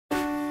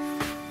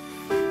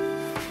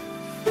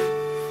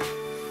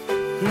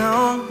no,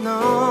 no.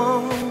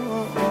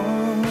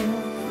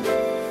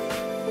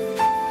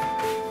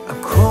 A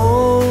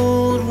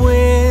cold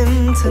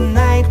winter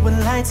night when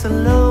lights are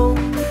low,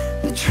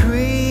 the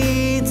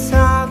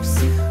treetops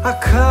are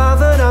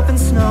covered up in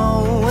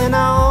snow, and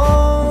I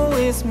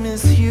always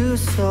miss you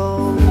so.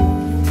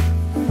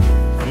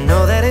 I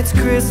know that it's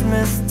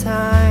Christmas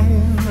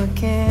time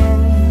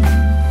again.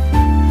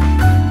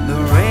 The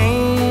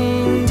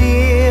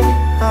reindeer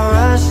are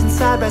rushing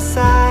side by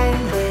side,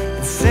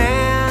 and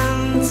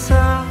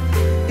Santa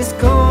is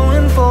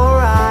going for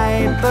a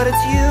ride. But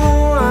it's you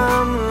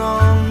I'm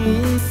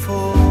longing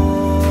for.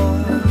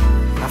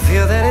 I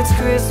feel that it's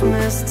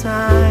Christmas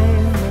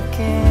time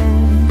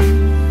again.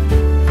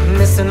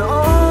 Missing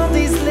all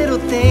these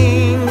little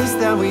things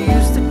that we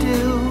used to do.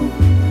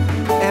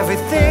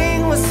 Everything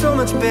was so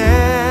much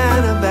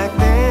better back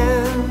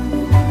then,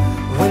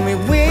 when we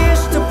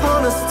wished upon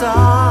a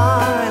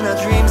star and our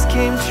dreams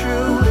came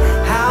true.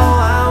 How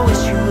I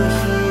wish you were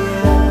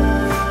here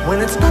when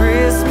it's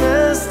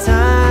Christmas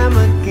time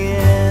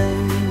again.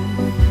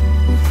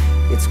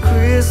 It's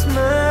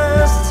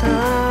Christmas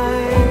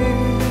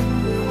time.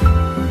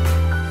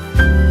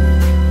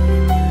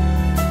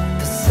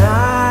 The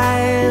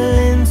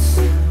silence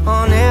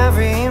on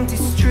every empty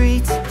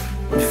street,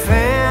 when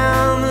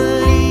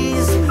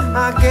families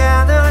are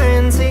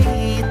gathering to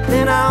eat,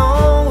 then I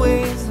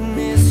always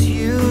miss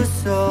you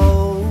so.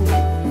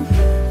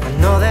 I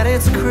know that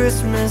it's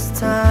Christmas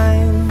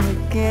time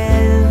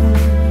again.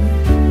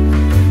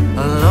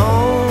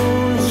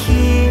 Alone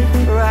here,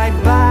 right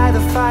by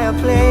the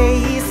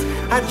fireplace,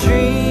 I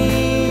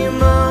dream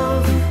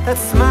of that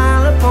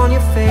smile upon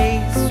your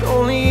face.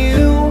 Only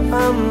you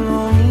I'm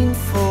longing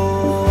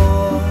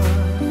for.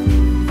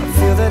 I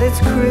feel that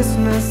it's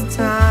Christmas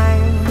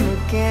time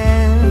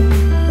again.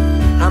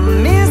 I'm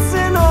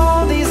missing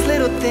all these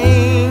little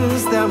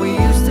things that we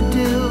used to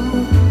do.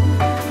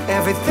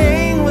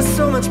 Everything was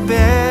so much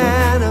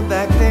better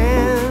back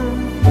then,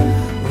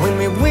 when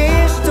we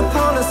wished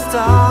upon a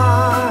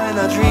star and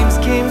our dreams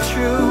came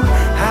true.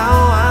 How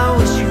I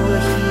wish you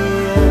were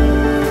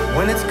here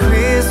when it's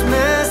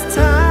Christmas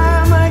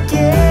time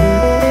again.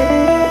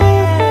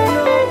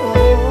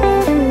 Oh.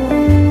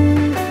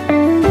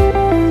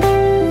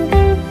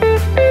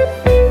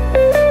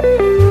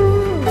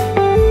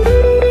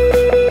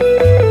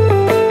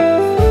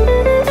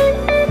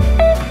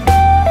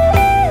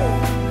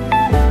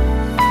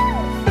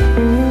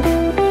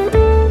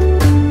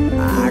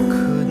 I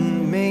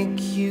couldn't make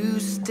you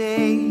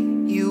stay.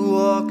 You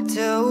walked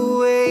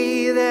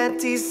away that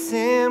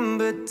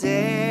December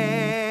day.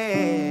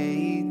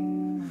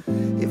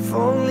 If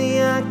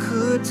only I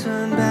could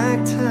turn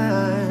back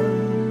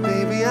time.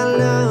 Baby, I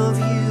love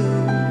you,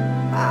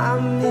 I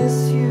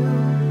miss you.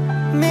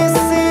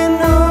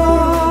 Missing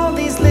all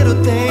these little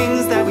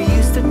things that we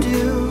used to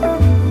do.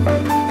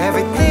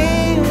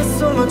 Everything was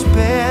so much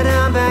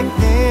better back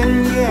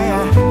then,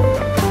 yeah,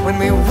 when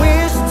we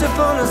wished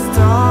upon a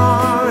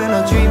star and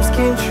our dreams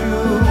came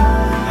true.